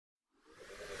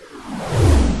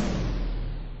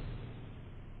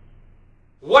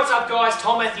What's up guys,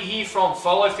 Tom Matthew here from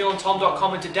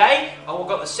phillip.matthew.com, and today I've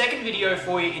got the second video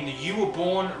for you in the You Were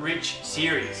Born Rich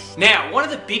series. Now, one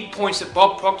of the big points that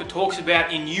Bob Proctor talks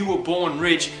about in You Were Born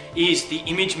Rich is the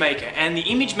image maker, and the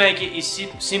image maker is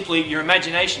simply your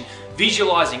imagination,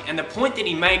 visualizing, and the point that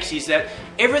he makes is that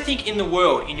everything in the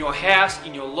world, in your house,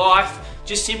 in your life,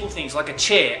 just simple things like a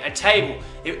chair, a table,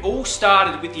 it all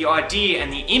started with the idea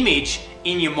and the image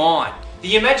in your mind.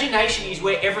 The imagination is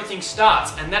where everything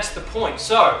starts, and that's the point.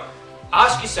 So,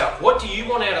 ask yourself, what do you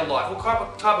want out of life?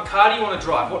 What type of car do you want to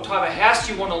drive? What type of house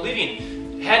do you want to live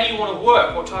in? How do you want to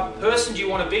work? What type of person do you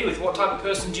want to be with? What type of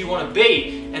person do you want to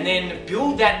be? And then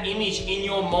build that image in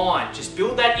your mind. Just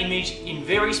build that image in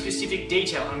very specific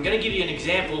detail. I'm going to give you an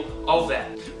example of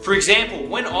that. For example,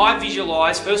 when I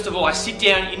visualize, first of all, I sit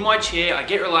down in my chair, I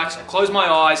get relaxed, I close my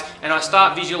eyes, and I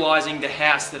start visualizing the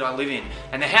house that I live in.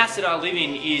 And the house that I live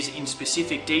in is, in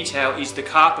specific detail, is the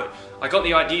carpet. I got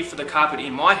the idea for the carpet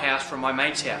in my house from my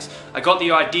mate's house. I got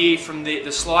the idea from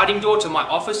the sliding door to my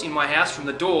office in my house from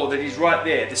the door that is right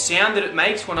there. The sound that it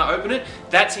makes when I open it,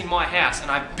 that's in my house,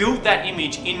 and I build that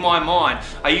image in my mind.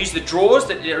 I use the drawers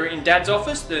that are in Dad's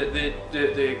office,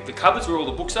 the cupboards where all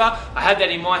the books are. I have that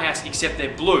in my house, except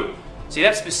they're blue. See,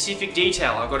 that's specific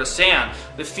detail. I've got a sound.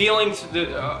 The feeling,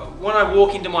 when I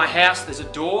walk into my house, there's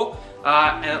a door,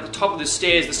 and at the top of the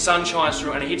stairs, the sun shines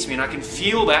through and it hits me, and I can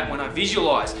feel that when I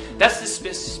visualize. That's the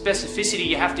specificity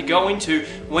you have to go into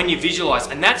when you visualize,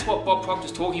 and that's what Bob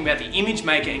Proctor's talking about, the image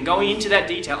maker, and going into that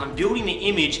detail and building the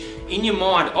image in your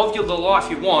mind of the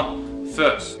life you want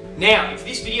first. Now, if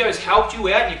this video has helped you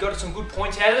out and you've got some good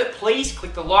points out of it, please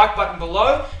click the like button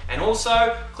below, and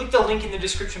also click the link in the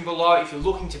description below if you're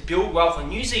looking to build wealth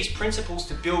and use these principles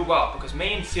to build wealth, because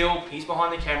me and Phil, he's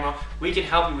behind the camera, we can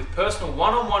help you with personal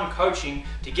one-on-one coaching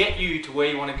to get you to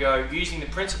where you want to go using the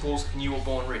principles in You Were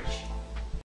Born Rich.